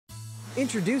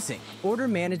Introducing Order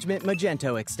Management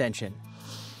Magento extension.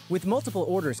 With multiple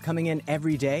orders coming in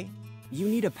every day, you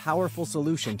need a powerful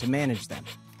solution to manage them.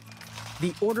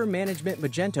 The Order Management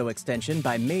Magento extension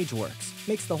by Mageworx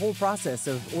makes the whole process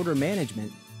of order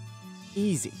management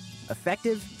easy,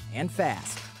 effective, and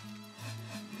fast.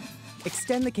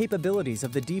 Extend the capabilities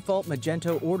of the default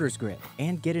Magento orders grid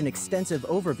and get an extensive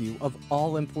overview of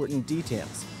all important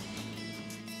details.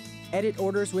 Edit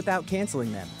orders without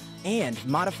canceling them, and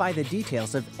modify the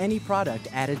details of any product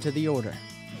added to the order.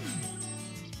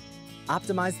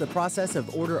 Optimize the process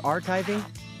of order archiving,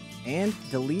 and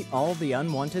delete all the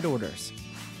unwanted orders.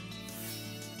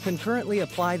 Concurrently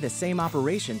apply the same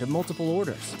operation to multiple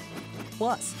orders.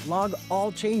 Plus, log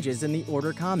all changes in the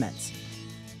order comments.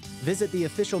 Visit the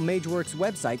official Mageworx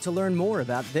website to learn more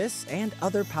about this and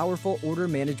other powerful order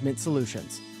management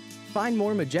solutions. Find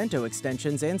more Magento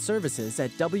extensions and services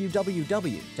at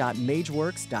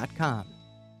www.mageworx.com.